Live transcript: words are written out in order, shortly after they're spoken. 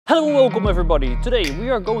Hello and welcome everybody. Today we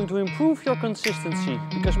are going to improve your consistency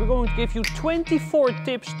because we're going to give you 24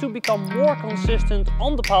 tips to become more consistent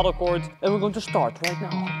on the paddle court, and we're going to start right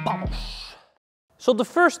now. Vamos! So the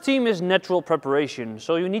first theme is natural preparation.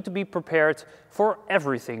 So you need to be prepared for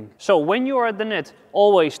everything. So when you are at the net,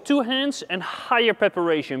 always two hands and higher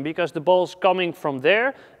preparation because the ball's coming from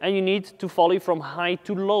there and you need to volley from high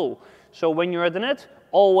to low. So when you're at the net,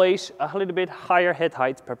 always a little bit higher head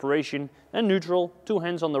height preparation, and neutral, two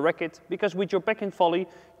hands on the racket, because with your backhand volley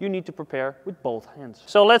you need to prepare with both hands.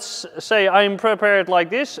 So let's say I'm prepared like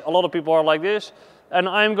this, a lot of people are like this, and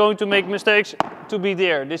I'm going to make mistakes to be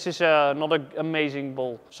there. This is not an amazing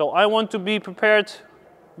ball. So I want to be prepared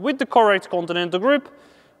with the correct continental grip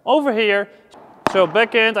over here. So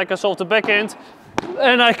backhand, I can solve the backhand,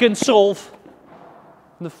 and I can solve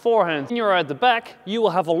the forehand. When you're at the back, you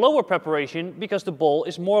will have a lower preparation because the ball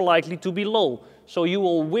is more likely to be low. So you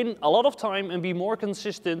will win a lot of time and be more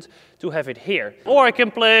consistent to have it here. Or I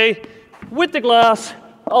can play with the glass,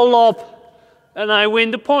 a lob, and I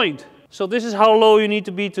win the point. So this is how low you need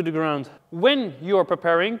to be to the ground. When you are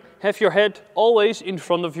preparing, have your head always in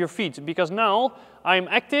front of your feet, because now I'm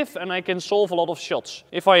active and I can solve a lot of shots.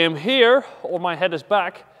 If I am here or my head is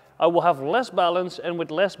back, I will have less balance, and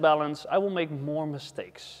with less balance I will make more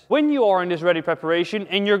mistakes. When you are in this ready preparation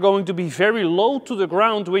and you're going to be very low to the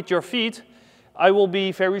ground with your feet, I will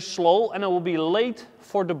be very slow and I will be late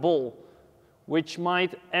for the ball, which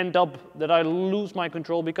might end up that I lose my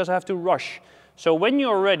control because I have to rush. So when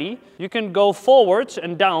you're ready, you can go forwards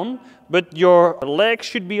and down, but your legs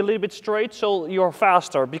should be a little bit straight so you're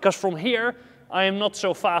faster, because from here I am not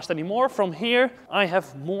so fast anymore. From here I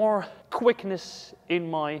have more quickness in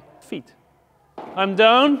my feet. I'm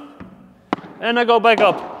down and I go back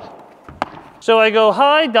up. So I go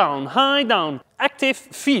high, down. Active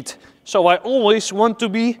feet. So I always want to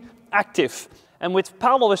be active. And with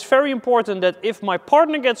paddle it's very important that if my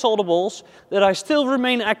partner gets all the balls, that I still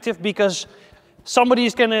remain active, because somebody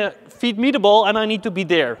is gonna feed me the ball and I need to be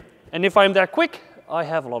there. And if I'm that quick, I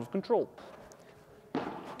have a lot of control.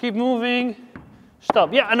 Keep moving.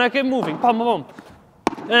 Stop. Yeah, and I keep moving. Pam, pam,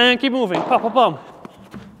 pam. And keep moving. Pam, pam, pam.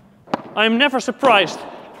 I'm never surprised.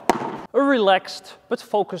 A relaxed but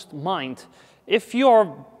focused mind. If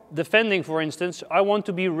you're defending, for instance, I want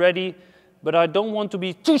to be ready, but I don't want to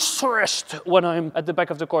be too stressed when I'm at the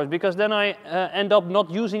back of the court, because then I end up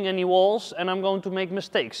not using any walls and I'm going to make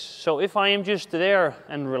mistakes. So if I am just there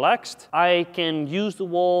and relaxed, I can use the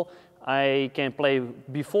wall, I can play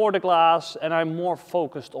before the glass, and I'm more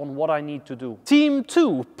focused on what I need to do. Team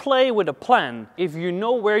 2, play with a plan. If you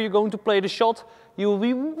know where you're going to play the shot, you will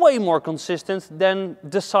be way more consistent than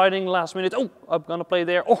deciding last minute, oh, I'm gonna play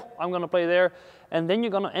there, oh, I'm gonna play there. And then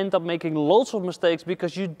you're gonna end up making loads of mistakes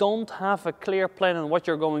because you don't have a clear plan on what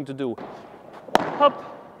you're going to do. Hop,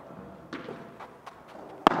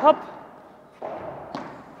 hop,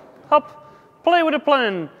 hop, play with a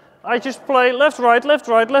plan. I just play left, right, left,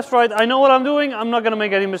 right, left, right. I know what I'm doing, I'm not gonna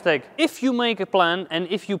make any mistake. If you make a plan and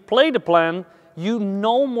if you play the plan, you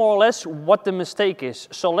know more or less what the mistake is.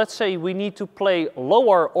 So let's say we need to play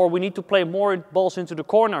lower, or we need to play more balls into the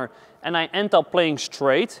corner, and I end up playing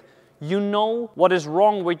straight. You know what is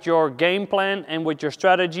wrong with your game plan and with your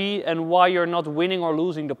strategy and why you're not winning or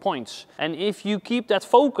losing the points. And if you keep that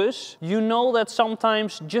focus, you know that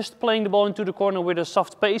sometimes just playing the ball into the corner with a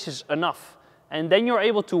soft pace is enough. And then you're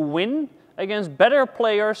able to win against better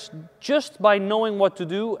players just by knowing what to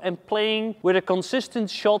do and playing with a consistent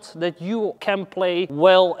shot that you can play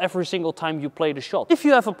well every single time you play the shot. If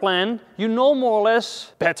you have a plan, you know more or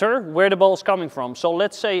less better where the ball is coming from. So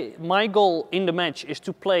let's say my goal in the match is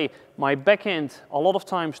to play my backhand a lot of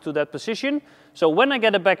times to that position. So when I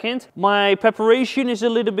get a backhand, my preparation is a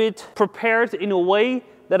little bit prepared in a way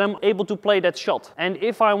that I'm able to play that shot. And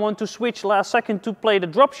if I want to switch last second to play the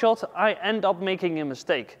drop shot, I end up making a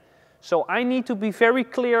mistake. So I need to be very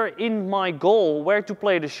clear in my goal where to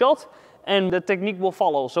play the shot, and the technique will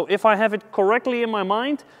follow. So if I have it correctly in my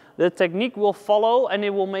mind, the technique will follow and it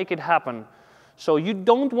will make it happen. So you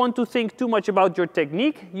don't want to think too much about your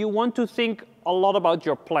technique, you want to think a lot about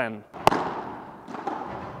your plan.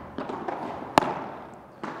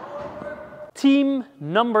 Team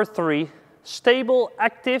number 3, stable,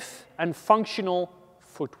 active and functional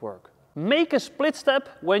footwork. Make a split step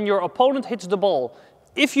when your opponent hits the ball.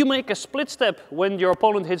 If you make a split step when your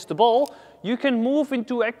opponent hits the ball, you can move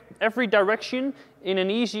into every direction in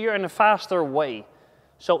an easier and a faster way.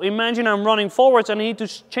 So imagine I'm running forwards and I need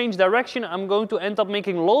to change direction. I'm going to end up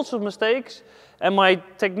making loads of mistakes and my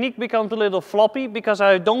technique becomes a little floppy because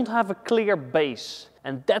I don't have a clear base.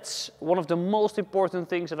 And that's one of the most important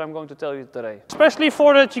things that I'm going to tell you today. Especially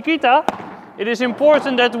for the Chiquita. it is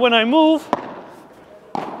important that when I move,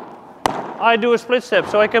 I do a split step,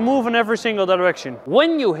 so I can move in every single direction.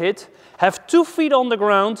 When you hit, have 2 feet on the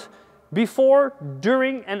ground before,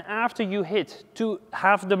 during and after you hit to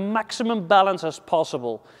have the maximum balance as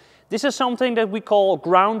possible. This is something that we call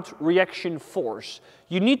ground reaction force.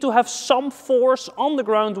 You need to have some force on the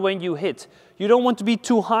ground when you hit. You don't want to be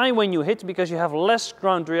too high when you hit because you have less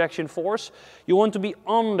ground reaction force. You want to be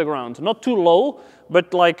on the ground, not too low,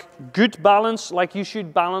 but like good balance, like you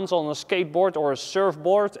should balance on a skateboard or a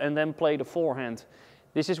surfboard and then play the forehand.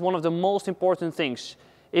 This is one of the most important things.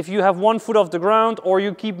 If you have 1 foot off the ground or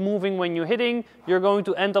you keep moving when you're hitting, you're going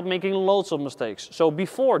to end up making loads of mistakes. So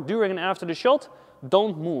before, during and after the shot,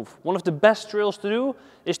 don't move. One of the best drills to do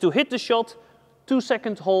is to hit the shot,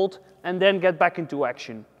 2-second hold, and then get back into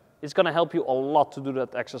action. It's going to help you a lot to do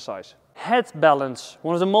that exercise. Head balance.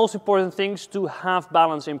 One of the most important things to have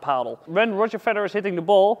balance in paddle. When Roger Federer is hitting the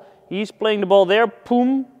ball, he's playing the ball there,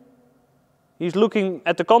 boom. He's looking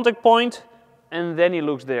at the contact point, and then he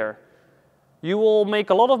looks there. You will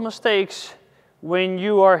make a lot of mistakes when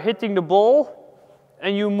you are hitting the ball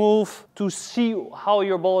and you move to see how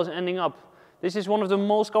your ball is ending up. This is one of the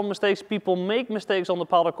most common mistakes. People make mistakes on the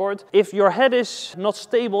paddle court. If your head is not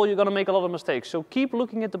stable, you're going to make a lot of mistakes. So keep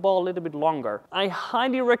looking at the ball a little bit longer. I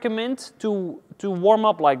highly recommend to warm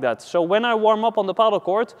up like that. So when I warm up on the paddle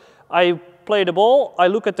court, I play the ball, I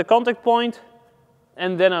look at the contact point,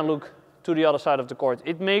 and then I look to the other side of the court.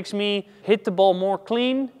 It makes me hit the ball more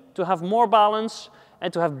clean, to have more balance,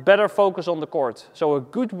 and to have better focus on the court. So a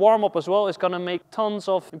good warm-up as well is going to make tons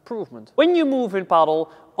of improvement. When you move in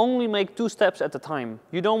paddle, only make 2 steps at a time.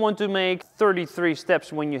 You don't want to make 33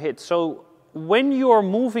 steps when you hit. So when you are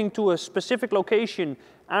moving to a specific location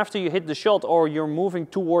after you hit the shot or you're moving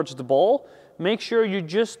towards the ball, make sure you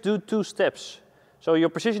just do 2 steps. So your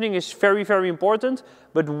positioning is very, very important,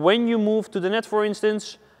 but when you move to the net, for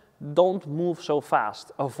instance, don't move so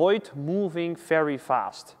fast. Avoid moving very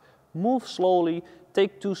fast. Move slowly,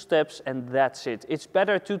 take 2 steps, and that's it. It's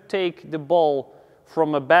better to take the ball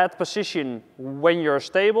from a bad position when you're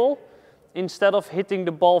stable instead of hitting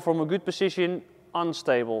the ball from a good position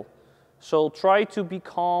unstable. So try to be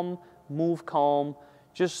calm,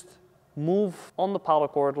 just move on the paddle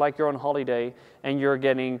court like you're on holiday and you're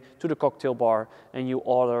getting to the cocktail bar and you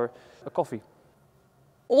order a coffee.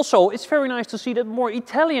 Also, it's very nice to see that more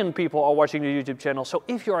Italian people are watching the YouTube channel. So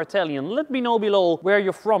if you're Italian, let me know below where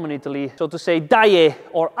you're from in Italy. So to say dai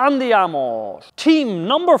or andiamo. Team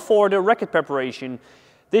number 4, the racket preparation.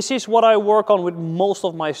 This is what I work on with most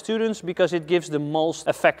of my students because it gives the most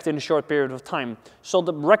effect in a short period of time. So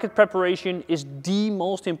the racket preparation is the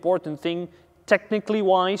most important thing technically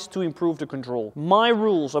wise to improve the control. My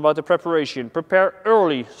rules about the preparation: prepare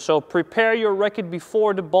early, so prepare your racket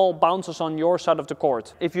before the ball bounces on your side of the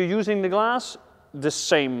court. If you're using the glass, the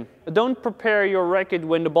same. Don't prepare your racket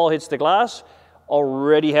when the ball hits the glass.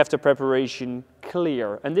 Already have the preparation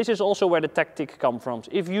clear. And this is also where the tactic comes from.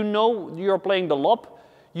 If you know you're playing the lob,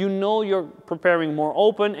 you know you're preparing more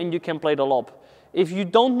open and you can play the lob. If you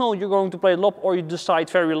don't know you're going to play the lob, or you decide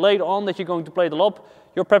very late on that you're going to play the lob,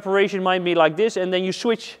 your preparation might be like this, and then you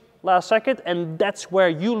switch last second, and that's where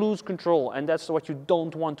you lose control, and that's what you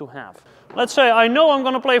don't want to have. Let's say I know I'm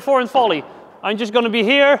going to play forehand volley. I'm just going to be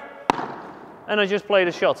here, and I just play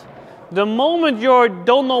the shot. The moment you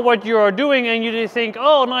don't know what you are doing, and you think,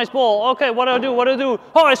 oh, nice ball, okay, what do I do, what do I do?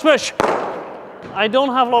 Oh, I smash! I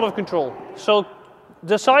don't have a lot of control. So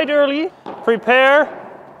decide early, prepare,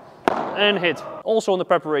 and hit. Also on the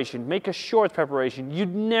preparation, make a short preparation. You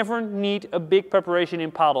never need a big preparation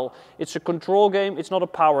in paddle. It's a control game, it's not a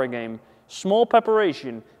power game. Small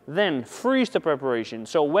preparation, then freeze the preparation.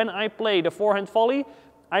 So when I play the forehand volley,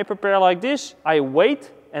 I prepare like this, I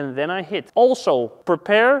wait, and then I hit. Also,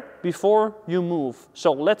 prepare before you move.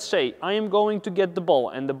 So let's say I am going to get the ball,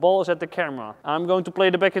 and the ball is at the camera. I'm going to play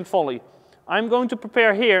the backhand volley. I'm going to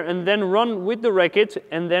prepare here and then run with the racket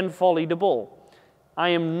and then volley the ball. I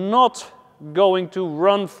am not going to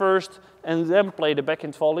run first and then play the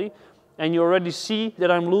backhand volley. And you already see that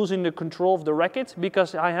I'm losing the control of the racket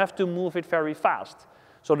because I have to move it very fast.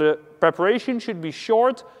 So the preparation should be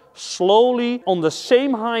short, slowly, on the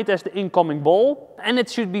same height as the incoming ball, and it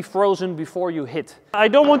should be frozen before you hit. I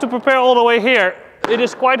don't want to prepare all the way here. It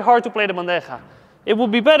is quite hard to play the bandeja. It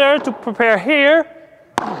would be better to prepare here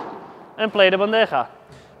and play the bandeja.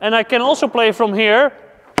 And I can also play from here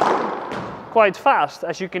quite fast,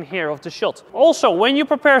 as you can hear of the shot. Also, when you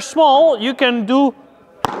prepare small, you can do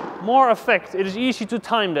more effect. It is easy to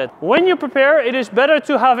time that. When you prepare, it is better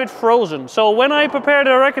to have it frozen. So when I prepare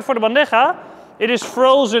the racket for the bandeja, it is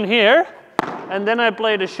frozen here, and then I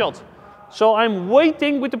play the shot. So I'm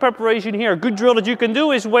waiting with the preparation here. Good drill that you can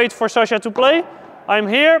do is wait for Sasha to play. I'm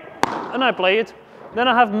here and I play it. Then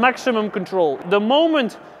I have maximum control. The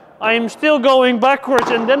moment I'm still going backwards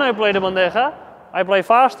and then I play the bandeja, I play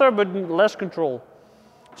faster but less control.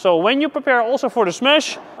 So when you prepare also for the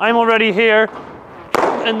smash, I'm already here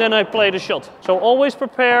and then I play the shot. So always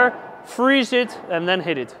prepare, freeze it and then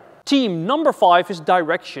hit it. Team number 5 is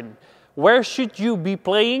direction. Where should you be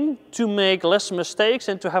playing to make less mistakes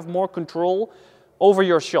and to have more control over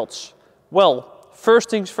your shots? Well, first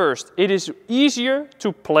things first, it is easier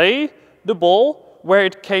to play the ball where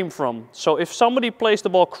it came from. So if somebody plays the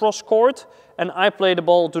ball cross court and I play the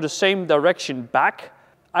ball to the same direction back,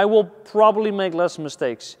 I will probably make less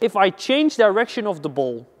mistakes. If I change direction of the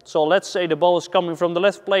ball, so let's say the ball is coming from the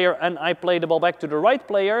left player and I play the ball back to the right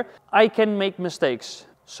player, I can make mistakes.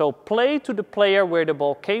 So play to the player where the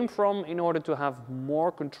ball came from in order to have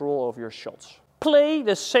more control of your shots. Play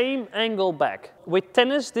the same angle back. With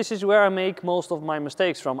tennis, this is where I make most of my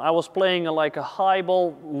mistakes from. I was playing like a high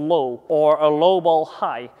ball low or a low ball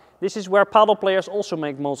high. This is where paddle players also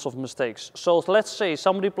make most of mistakes. So let's say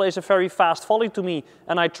somebody plays a very fast volley to me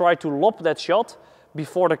and I try to lob that shot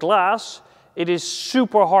before the glass. It is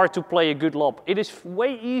super hard to play a good lob. It is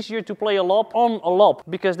way easier to play a lob on a lob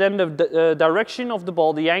because then the direction of the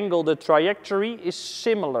ball, the angle, the trajectory is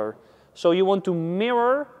similar. So you want to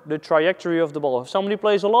mirror the trajectory of the ball. If somebody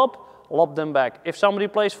plays a lob, lob them back. If somebody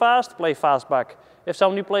plays fast, play fast back. If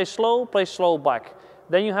somebody plays slow, play slow back.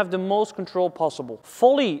 Then you have the most control possible.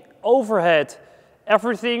 Volley, overhead,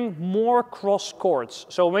 everything more cross courts.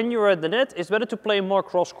 So when you're at the net, it's better to play more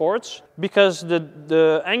cross courts because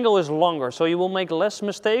the angle is longer. So you will make less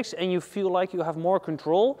mistakes and you feel like you have more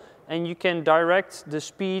control and you can direct the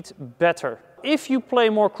speed better. If you play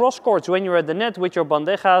more cross courts when you're at the net with your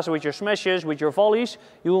bandejas, with your smashes, with your volleys,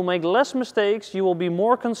 you will make less mistakes, you will be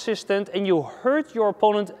more consistent and you hurt your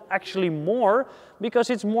opponent actually more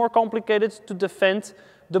because it's more complicated to defend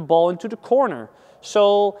the ball into the corner.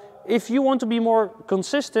 So if you want to be more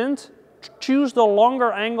consistent, choose the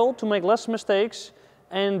longer angle to make less mistakes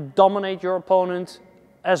and dominate your opponent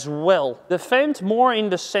as well. Defend more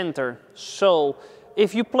in the center. So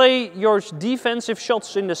if you play your defensive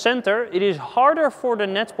shots in the center, it is harder for the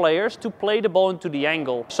net players to play the ball into the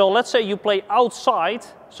angle. So let's say you play outside,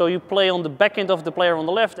 so you play on the backhand of the player on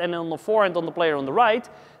the left and on the forehand on the player on the right.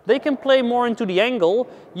 They can play more into the angle,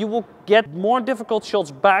 you will get more difficult shots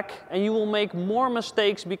back and you will make more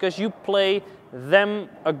mistakes because you play them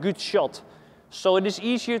a good shot. So it is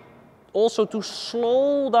easier also to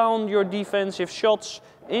slow down your defensive shots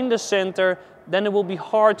in the center, then it will be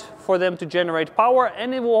hard for them to generate power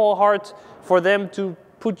and it will be hard for them to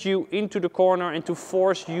put you into the corner and to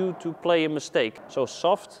force you to play a mistake. So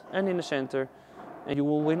soft and in the center and you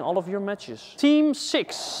will win all of your matches. Team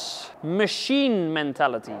 6. Machine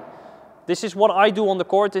mentality. This is what I do on the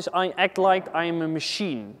court, is I act like I am a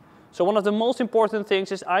machine. So one of the most important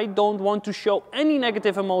things is I don't want to show any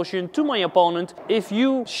negative emotion to my opponent. If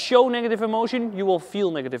you show negative emotion, you will feel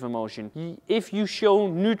negative emotion. If you show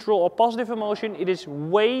neutral or positive emotion, it is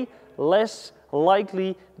way less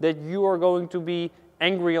likely that you are going to be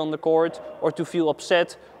angry on the court or to feel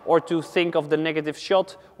upset or to think of the negative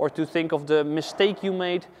shot or to think of the mistake you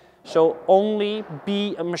made. So only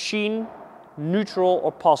be a machine, neutral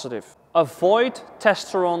or positive. Avoid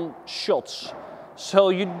testosterone shots. So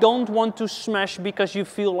you don't want to smash because you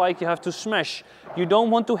feel like you have to smash. You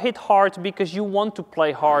don't want to hit hard because you want to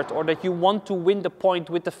play hard or that you want to win the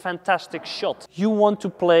point with a fantastic shot. You want to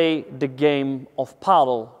play the game of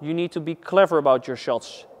paddle. You need to be clever about your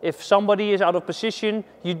shots. If somebody is out of position,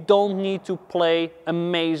 you don't need to play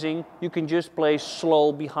amazing. You can just play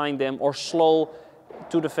slow behind them or slow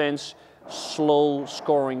to the fence, slow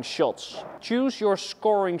scoring shots. Choose your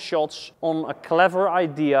scoring shots on a clever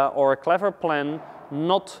idea or a clever plan,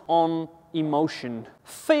 not on emotion.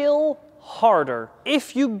 Fail harder.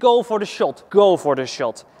 If you go for the shot, go for the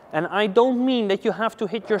shot. And I don't mean that you have to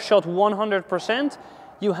hit your shot 100%.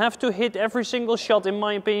 You have to hit every single shot, in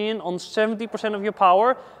my opinion, on 70% of your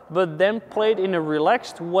power, but then play it in a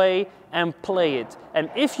relaxed way and play it.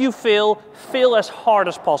 And if you fail, fail as hard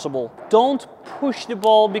as possible. Don't push the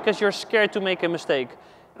ball because you're scared to make a mistake.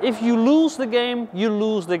 If you lose the game, you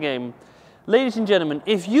lose the game. Ladies and gentlemen,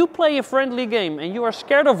 if you play a friendly game and you are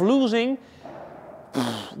scared of losing,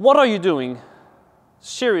 what are you doing?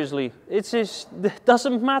 Seriously, it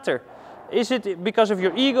doesn't matter. Is it because of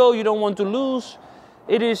your ego, you don't want to lose?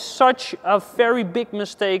 It is such a very big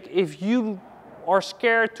mistake if you are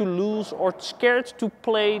scared to lose or scared to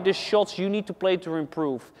play the shots you need to play to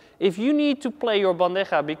improve. If you need to play your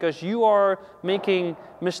bandeja because you are making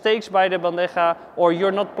mistakes by the bandeja, or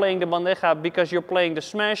you're not playing the bandeja because you're playing the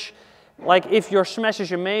smash, like if your smash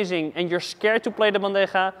is amazing and you're scared to play the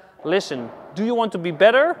bandeja, listen, do you want to be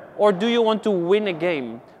better or do you want to win a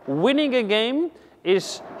game? Winning a game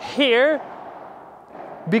is here,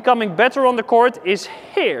 becoming better on the court is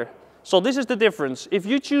here. So this is the difference. If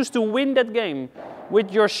you choose to win that game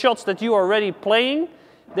with your shots that you are already playing,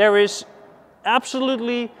 there is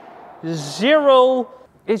absolutely zero,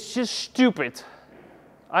 it's just stupid.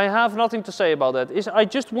 I have nothing to say about that. I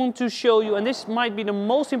just want to show you, and this might be the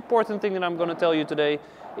most important thing that I'm going to tell you today,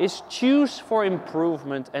 is choose for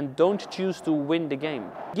improvement and don't choose to win the game.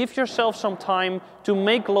 Give yourself some time to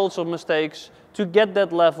make loads of mistakes, to get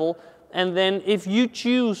that level, and then if you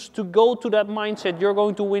choose to go to that mindset, you're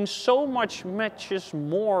going to win so much matches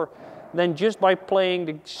more than just by playing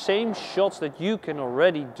the same shots that you can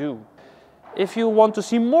already do. If you want to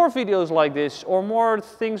see more videos like this or more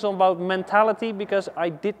things about mentality, because I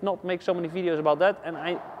did not make so many videos about that, and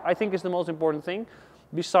I think it's the most important thing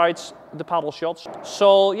besides the paddle shots.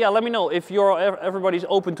 So yeah, let me know if everybody's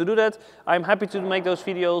open to do that. I'm happy to make those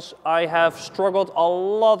videos. I have struggled a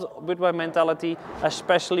lot with my mentality,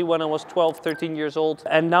 especially when I was 12, 13 years old.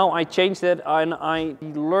 And now I changed that and I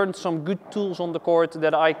learned some good tools on the court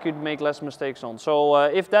that I could make less mistakes on. So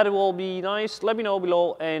if that will be nice, let me know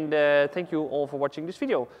below. And thank you all for watching this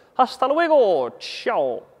video. Hasta luego.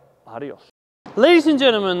 Ciao. Adios. Ladies and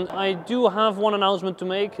gentlemen, I do have one announcement to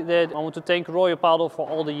make, that I want to thank Royal Padel for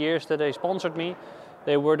all the years that they sponsored me.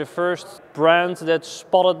 They were the first brand that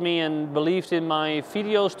spotted me and believed in my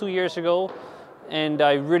videos 2 years ago. And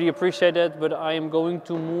I really appreciate that, but I am going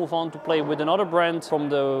to move on to play with another brand from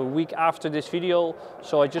the week after this video.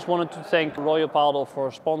 So I just wanted to thank Royal Padel for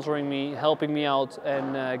sponsoring me, helping me out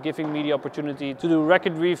and giving me the opportunity to do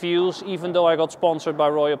record reviews. Even though I got sponsored by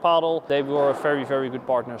Royal Padel, they were a very, very good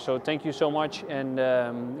partner. So thank you so much, and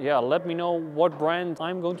yeah, let me know what brand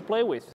I'm going to play with.